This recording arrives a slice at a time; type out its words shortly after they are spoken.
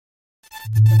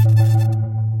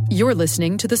You're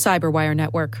listening to the Cyberwire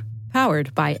Network,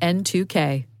 powered by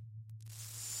N2K.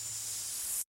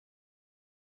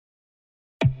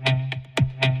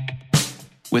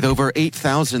 With over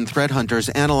 8,000 threat hunters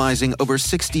analyzing over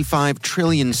 65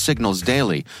 trillion signals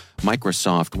daily,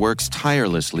 Microsoft works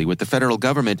tirelessly with the federal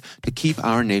government to keep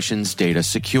our nation's data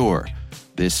secure.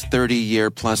 This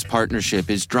 30-year-plus partnership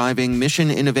is driving mission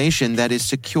innovation that is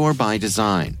secure by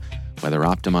design. Whether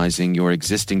optimizing your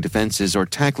existing defenses or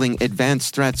tackling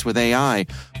advanced threats with AI,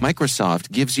 Microsoft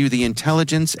gives you the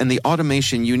intelligence and the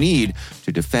automation you need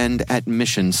to defend at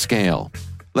mission scale.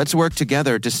 Let's work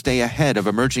together to stay ahead of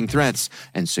emerging threats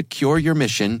and secure your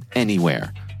mission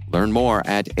anywhere. Learn more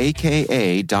at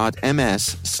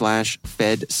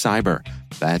aka.ms/fedcyber.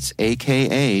 That's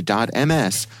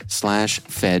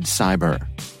aka.ms/fedcyber.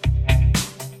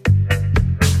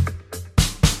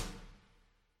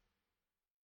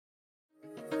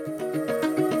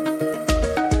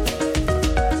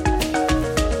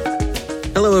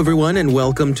 Hello, everyone, and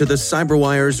welcome to the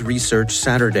CyberWire's Research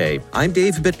Saturday. I'm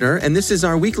Dave Bittner, and this is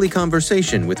our weekly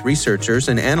conversation with researchers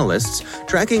and analysts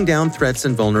tracking down threats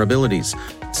and vulnerabilities,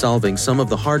 solving some of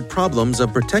the hard problems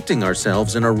of protecting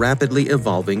ourselves in a rapidly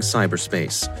evolving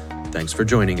cyberspace. Thanks for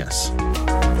joining us.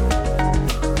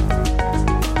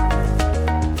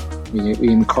 We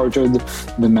encountered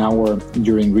the malware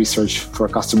during research for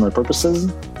customer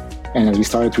purposes, and as we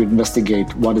started to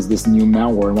investigate what is this new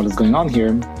malware and what is going on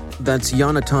here. That's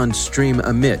Yonatan Stream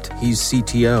Amit. He's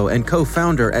CTO and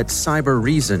co-founder at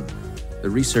Cybereason. The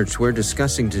research we're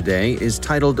discussing today is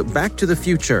titled Back to the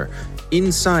Future,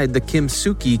 Inside the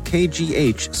Kimsuky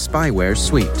KGH Spyware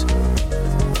Suite.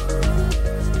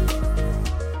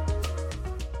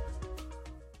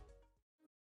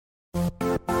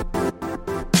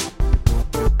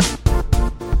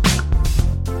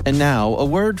 And now, a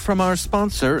word from our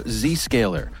sponsor,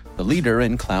 Zscaler, the leader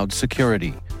in cloud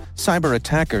security. Cyber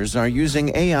attackers are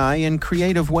using AI in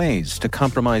creative ways to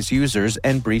compromise users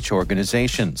and breach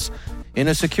organizations. In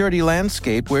a security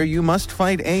landscape where you must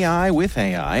fight AI with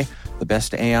AI, the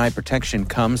best AI protection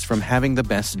comes from having the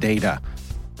best data.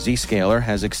 Zscaler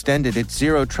has extended its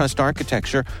Zero Trust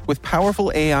architecture with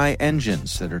powerful AI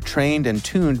engines that are trained and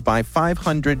tuned by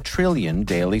 500 trillion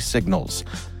daily signals.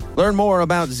 Learn more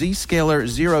about Zscaler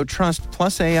Zero Trust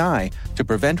plus AI to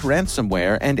prevent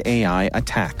ransomware and AI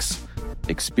attacks.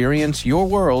 Experience your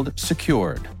world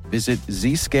secured. Visit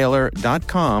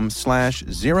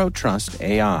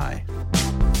zscaler.com/zerotrustai.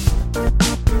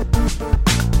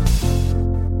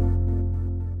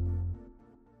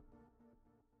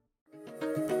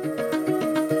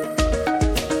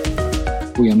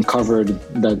 We uncovered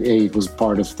that A, it was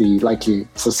part of the likely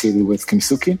associated with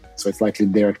Kimsuky, so it's likely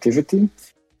their activity.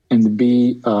 And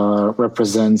B,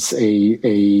 represents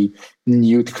a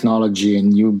new technology, a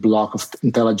new block of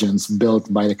intelligence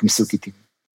built by the Kimsuky team.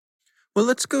 Well,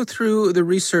 let's go through the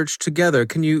research together.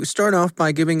 Can you start off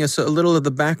by giving us a little of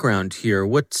the background here?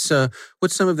 What's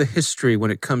some of the history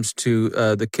when it comes to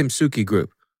the Kimsuky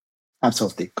group?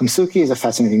 Absolutely. Kimsuky is a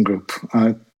fascinating group,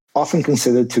 often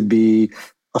considered to be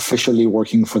officially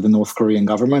working for the North Korean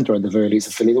government, or at the very least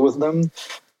affiliated with them.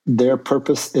 Their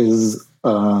purpose is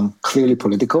clearly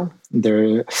political.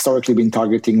 They're historically been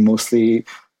targeting mostly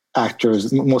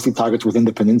targets within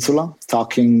the peninsula,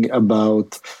 talking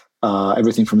about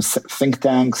everything from think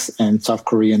tanks and South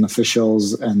Korean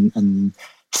officials and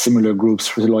similar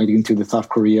groups relating to the South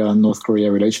Korea-North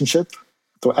Korea relationship.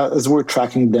 So as we're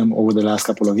tracking them over the last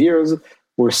couple of years,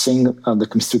 we're seeing the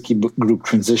Kimsuky group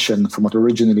transition from what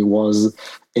originally was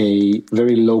a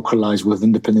very localized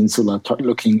within the peninsula,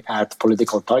 looking at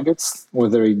political targets,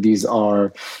 whether these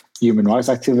are human rights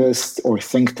activists or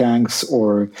think tanks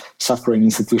or South Korean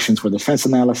institutions for defense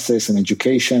analysis and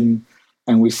education.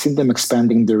 And we've seen them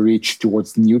expanding their reach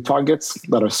towards new targets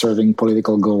that are serving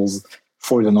political goals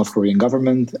for the North Korean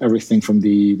government, everything from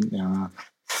the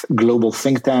global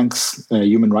think tanks,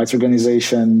 human rights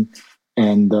organization,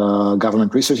 and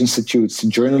government research institutes,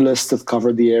 journalists that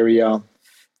cover the area,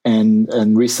 and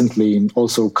recently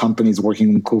also companies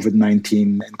working on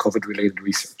COVID-19 and COVID-related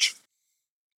research.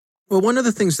 Well, one of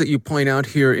the things that you point out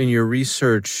here in your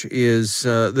research is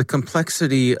the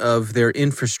complexity of their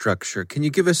infrastructure. Can you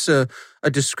give us a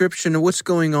description of what's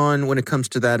going on when it comes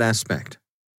to that aspect?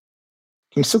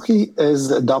 Kimsuky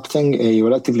is adopting a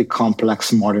relatively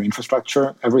complex modern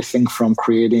infrastructure, everything from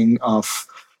creating of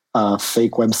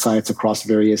fake websites across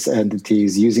various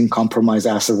entities, using compromised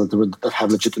assets that have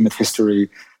legitimate history,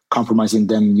 compromising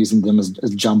them, using them as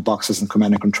jump boxes and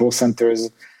command and control centers,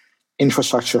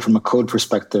 infrastructure from a code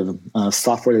perspective,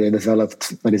 software that they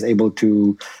developed that is able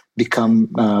to become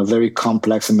very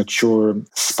complex and mature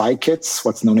spy kits,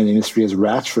 what's known in the industry as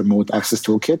RATs, remote access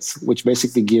toolkits, which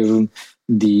basically give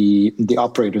the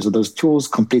operators of those tools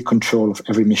complete control of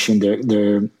every machine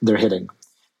they're hitting.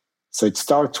 So it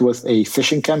starts with a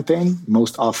phishing campaign,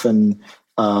 most often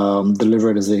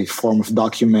delivered as a form of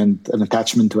document, an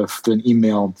attachment to an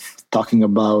email talking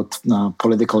about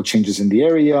political changes in the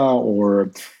area, or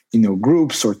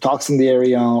groups or talks in the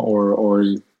area, or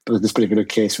in this particular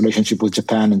case, relationship with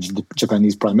Japan and the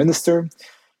Japanese prime minister,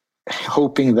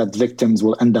 hoping that victims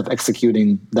will end up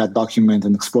executing that document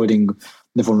and exploiting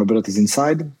the vulnerabilities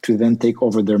inside to then take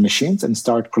over their machines and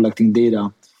start collecting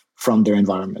data from their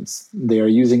environments. They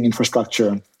are using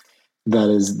infrastructure that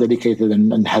is dedicated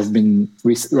and has been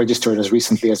registered as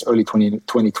recently as early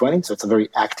 2020. So it's a very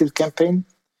active campaign,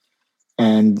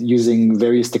 and using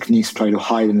various techniques to try to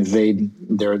hide and evade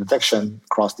their detection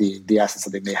across the assets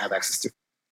that they may have access to.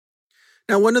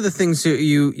 Now, one of the things that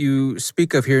you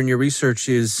speak of here in your research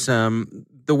is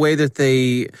the way that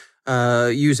they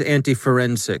use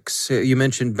anti-forensics. You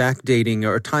mentioned backdating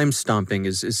or time stomping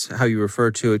is how you refer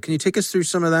to it. Can you take us through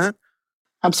some of that?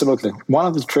 Absolutely. One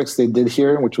of the tricks they did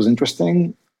here, which was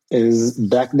interesting, is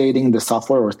backdating the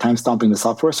software or time stomping the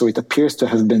software. So it appears to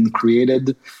have been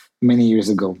created many years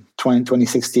ago,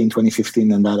 2016,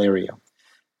 2015, in that area.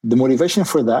 The motivation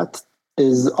for that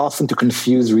is often to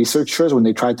confuse researchers when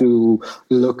they try to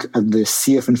look at the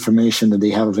sea of information that they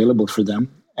have available for them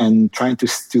and trying to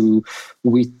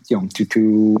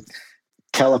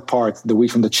tell apart the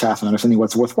wheat from the chaff and understanding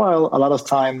what's worthwhile. A lot of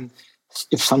time,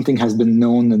 if something has been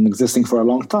known and existing for a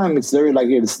long time, it's very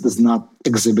likely it does not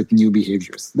exhibit new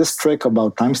behaviors. This trick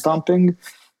about time stomping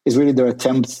is really their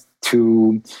attempt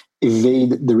to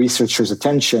evade the researcher's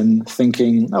attention,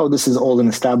 thinking, oh, this is old and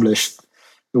established.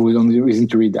 We don't need reason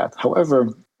to read that. However,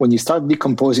 when you start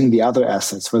decomposing the other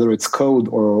assets, whether it's code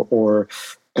or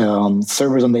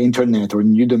servers on the internet or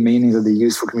new domains that they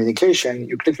use for communication,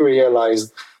 you quickly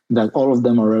realize that all of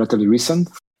them are relatively recent.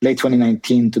 Late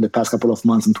 2019 to the past couple of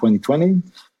months in 2020,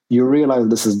 you realize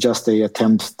this is just an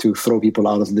attempt to throw people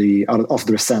out of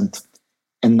their scent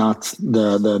and not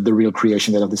the real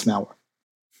creation of this malware.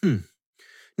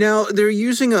 Now, they're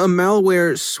using a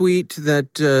malware suite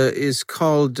that is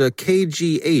called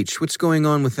KGH. What's going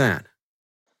on with that?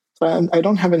 I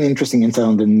don't have any interesting insight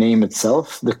on the name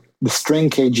itself. The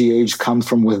string KGH comes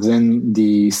from within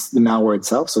the malware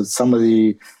itself. So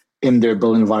somebody in their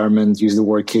build environment used the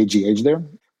word KGH there.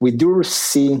 We do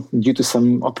see, due to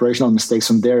some operational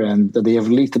mistakes on their end, that they have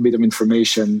leaked a bit of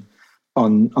information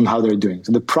on how they're doing.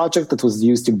 So the project that was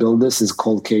used to build this is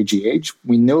called KGH.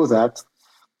 We know that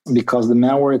because the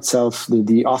malware itself,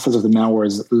 the authors of the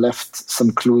malwares left some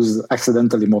clues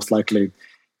accidentally, most likely,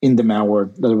 in the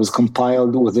malware, that it was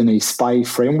compiled within a spy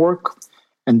framework.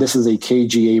 And this is a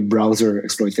KGA browser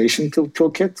exploitation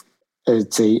toolkit.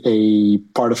 It's a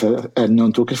part of a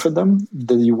known toolkit for them.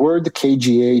 The word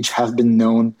KGH has been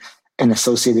known and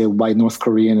associated by North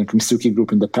Korean and Kimsuky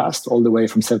group in the past, all the way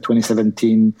from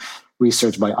 2017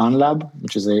 research by OnLab,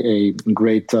 which is a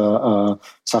great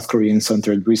South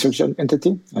Korean-centered research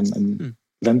entity and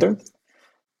vendor.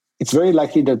 It's very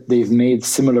likely that they've made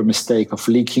similar mistake of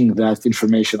leaking that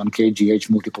information on KGH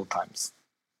multiple times.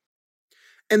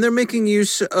 And they're making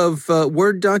use of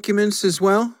Word documents as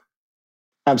well?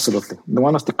 Absolutely.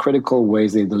 One of the critical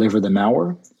ways they deliver the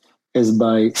malware is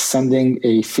by sending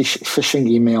phishing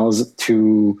emails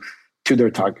to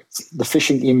their targets. The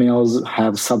phishing emails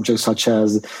have subjects such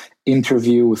as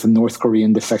interview with a North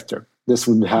Korean defector. This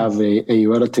would have a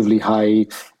relatively high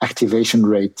activation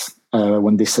rate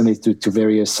when they send it to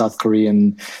various South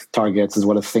Korean targets as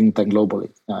well as think tank globally.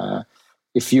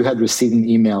 If you had received an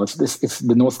email, if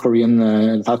the North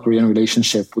Korean South Korean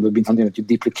relationship would have been something that you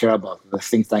deeply care about, the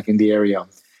think tank in the area,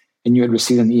 and you had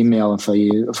received an email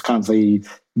of kind of a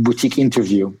boutique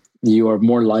interview, you are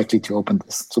more likely to open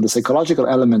this. So the psychological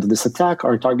element of this attack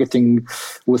are targeting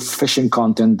with phishing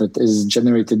content that is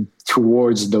generated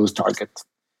towards those targets.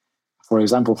 For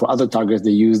example, for other targets, they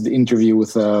use the interview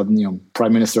with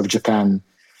Prime Minister of Japan,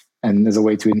 and as a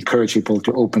way to encourage people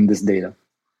to open this data.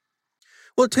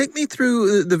 Well, take me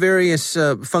through the various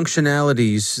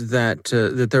functionalities that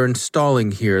they're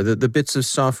installing here, the bits of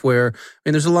software. I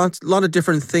mean, there's a lot of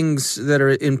different things that are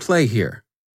in play here.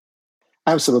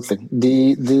 Absolutely.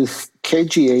 The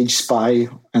KGH spy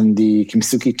and the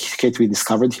Kimsuky kit we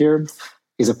discovered here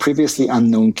is a previously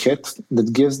unknown kit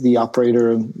that gives the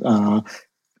operator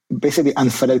basically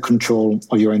unfettered control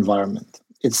of your environment.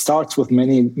 It starts with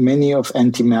many of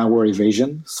anti-malware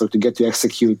evasion. So to get to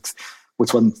execute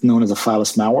with what's known as a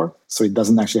fileless malware. So it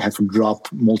doesn't actually have to drop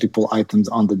multiple items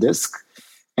on the disk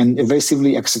and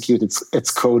evasively execute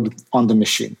its code on the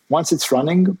machine. Once it's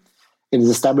running, it is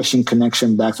establishing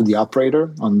connection back to the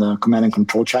operator on the command and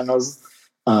control channels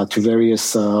to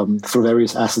various through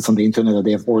various assets on the internet that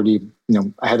they have already,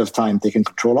 ahead of time taken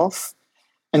control of,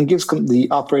 and gives the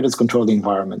operators control of the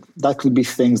environment. That could be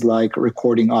things like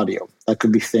recording audio. That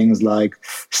could be things like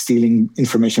stealing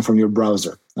information from your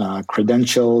browser,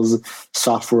 credentials,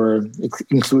 software. It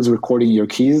includes recording your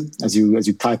keys as you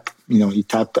type. You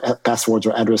type passwords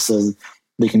or addresses.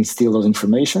 They can steal those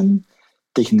information,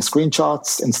 taking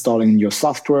screenshots, installing your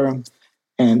software,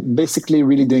 and basically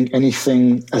really doing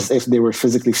anything as if they were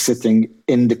physically sitting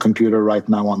in the computer right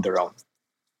now on their own.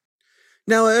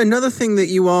 Now, another thing that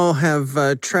you all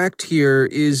have tracked here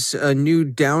is a new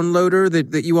downloader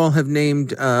that you all have named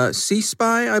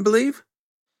CSpy, I believe?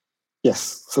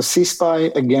 Yes. So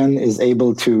CSpy, again, is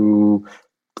able to,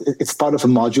 it's part of a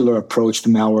modular approach to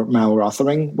malware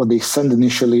authoring. What they send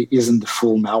initially isn't the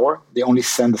full malware. They only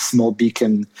send a small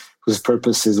beacon whose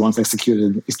purpose is, once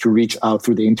executed, is to reach out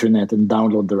through the internet and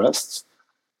download the rest.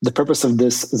 The purpose of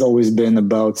this has always been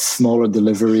about smaller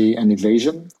delivery and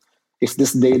evasion. If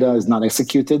this data is not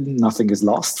executed, nothing is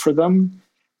lost for them.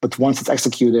 But once it's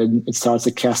executed, it starts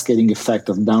a cascading effect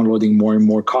of downloading more and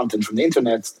more content from the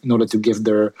internet in order to give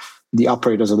the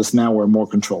operators of this malware more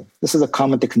control. This is a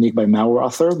common technique by malware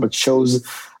author, but shows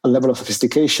a level of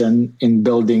sophistication in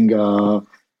building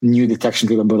new detection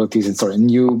capabilities and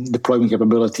new deployment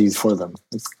capabilities for them.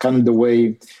 It's kind of the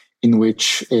way in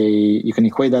which you can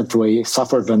equate that to a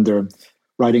software vendor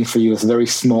writing for you as a very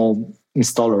small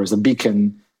installer, as a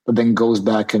beacon, that then goes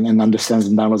back and understands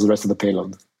and downloads the rest of the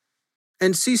payload.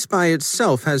 And CSpy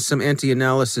itself has some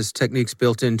anti-analysis techniques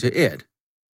built into it.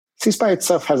 CSpy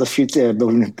itself has a few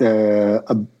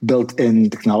built-in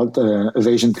technology,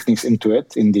 evasion techniques into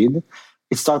it, indeed.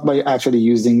 It starts by actually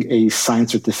using a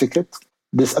signed certificate.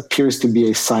 This appears to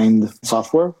be a signed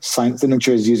software. Signed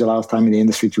signature is used a lot of time in the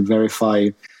industry to verify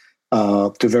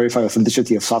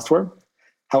authenticity of software.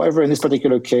 However, in this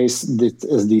particular case,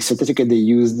 the certificate they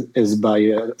used is by,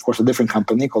 of course, a different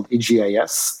company called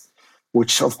EGIS,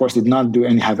 which, of course, did not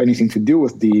have anything to do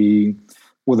with the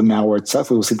malware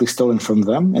itself. It was simply stolen from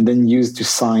them and then used to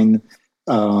sign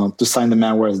the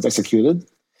malware as it's executed.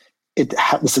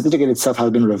 The certificate itself has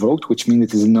been revoked, which means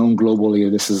it is known globally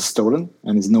that this is stolen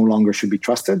and is no longer should be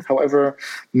trusted. However,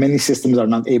 many systems are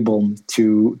not able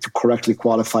to correctly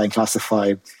qualify and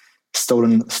classify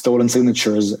stolen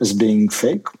signatures as being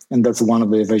fake, and that's one of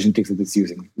the evasion techniques that it's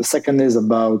using. The second is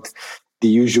about the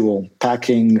usual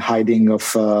packing, hiding of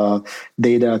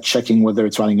data, checking whether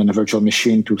it's running on a virtual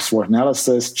machine to thwart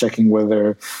analysis, checking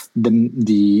whether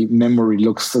the memory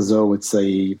looks as though it's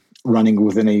running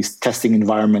within a testing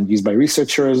environment used by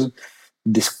researchers.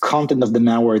 This content of the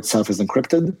malware itself is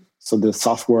encrypted, so the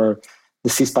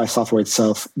CSpy software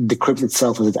itself decrypts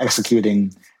itself as it's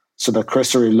executing, so the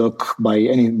cursory look by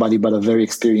anybody but a very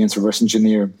experienced reverse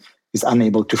engineer is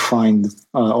unable to find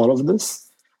all of this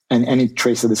and any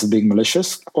trace of this is being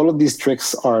malicious. All of these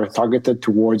tricks are targeted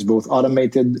towards both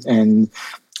automated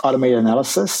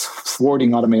analysis,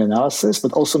 thwarting automated analysis,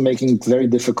 but also making it very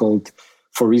difficult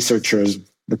for researchers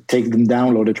that take them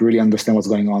download to really understand what's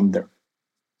going on there.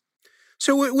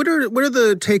 So what are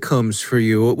the take-homes for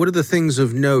you? What are the things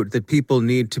of note that people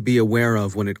need to be aware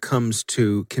of when it comes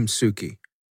to Kimsuky?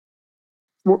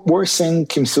 We're seeing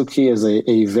Kimsuky as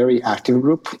a very active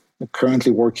group,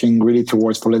 currently working really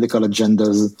towards political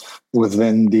agendas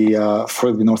within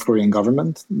for the North Korean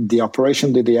government. The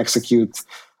operation that they execute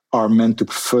are meant to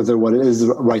further what is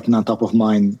right now top of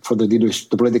mind for the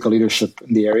political leadership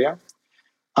in the area.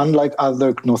 Unlike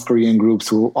other North Korean groups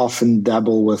who often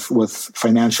dabble with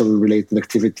financial related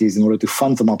activities in order to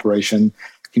fund some operation,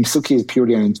 Kimsuky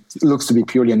looks to be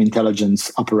purely an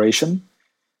intelligence operation.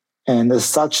 And as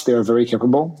such, they are very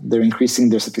capable. They're increasing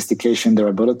their sophistication, their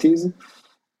abilities.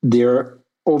 They're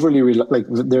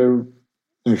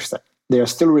they are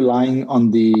still relying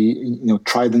on the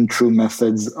tried and true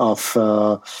methods of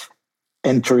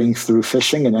entering through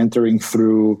phishing and entering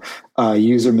through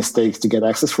user mistakes to get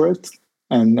access for it.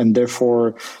 And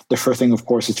therefore, the first thing, of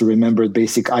course, is to remember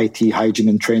basic IT hygiene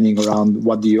and training around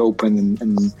what do you open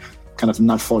and kind of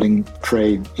not falling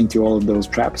prey into all of those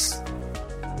traps.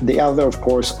 The other, of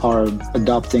course, are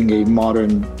adopting a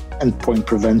modern endpoint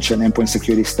prevention, endpoint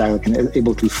security stack that can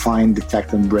able to find,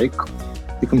 detect, and break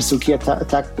the Kimsuky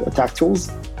attack tools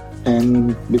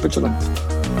and be vigilant.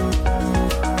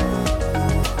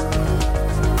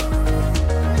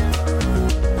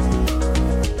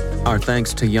 Our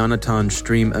thanks to Yonatan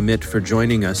Stream Amit for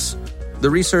joining us. The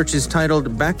research is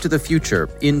titled Back to the Future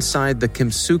Inside the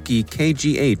Kimsuky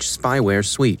KGH Spyware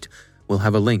Suite. We'll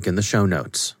have a link in the show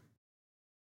notes.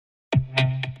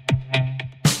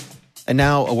 And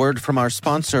now a word from our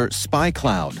sponsor,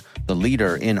 SpyCloud, the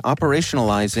leader in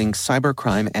operationalizing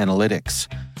cybercrime analytics.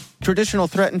 Traditional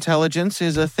threat intelligence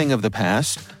is a thing of the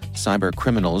past. Cyber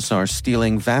criminals are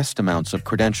stealing vast amounts of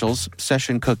credentials,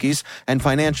 session cookies, and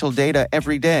financial data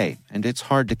every day, and it's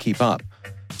hard to keep up.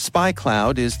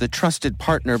 SpyCloud is the trusted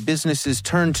partner businesses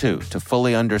turn to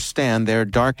fully understand their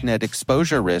darknet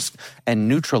exposure risk and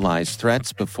neutralize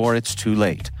threats before it's too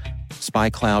late.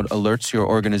 SpyCloud alerts your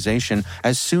organization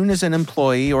as soon as an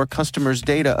employee or customer's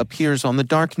data appears on the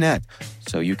dark net,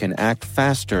 so you can act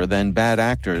faster than bad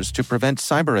actors to prevent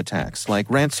cyber attacks like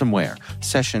ransomware,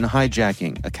 session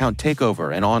hijacking, account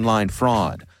takeover, and online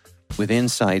fraud. With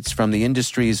insights from the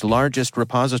industry's largest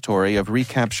repository of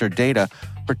recaptured data,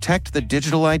 protect the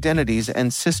digital identities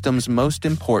and systems most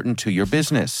important to your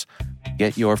business.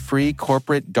 Get your free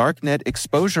corporate darknet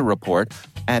exposure report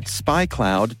at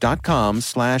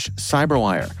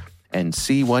spycloud.com/cyberwire and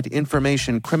see what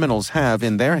information criminals have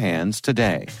in their hands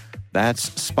today. That's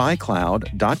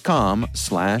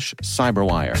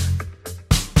spycloud.com/cyberwire.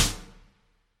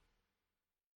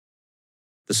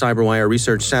 The CyberWire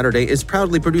Research Saturday is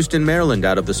proudly produced in Maryland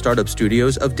out of the startup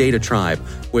studios of Data Tribe,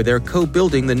 where they're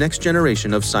co-building the next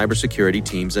generation of cybersecurity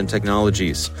teams and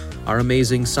technologies. Our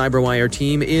amazing CyberWire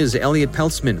team is Elliot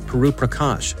Peltzman, Puru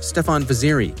Prakash, Stefan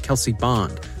Vaziri, Kelsey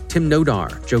Bond, Tim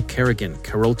Nodar, Joe Kerrigan,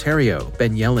 Carol Terrio,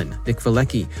 Ben Yellen, Nick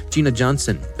Valecki, Gina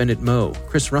Johnson, Bennett Moe,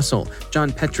 Chris Russell, John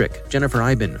Petrick, Jennifer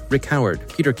Iben, Rick Howard,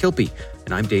 Peter Kilpie,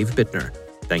 and I'm Dave Bittner.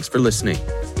 Thanks for listening.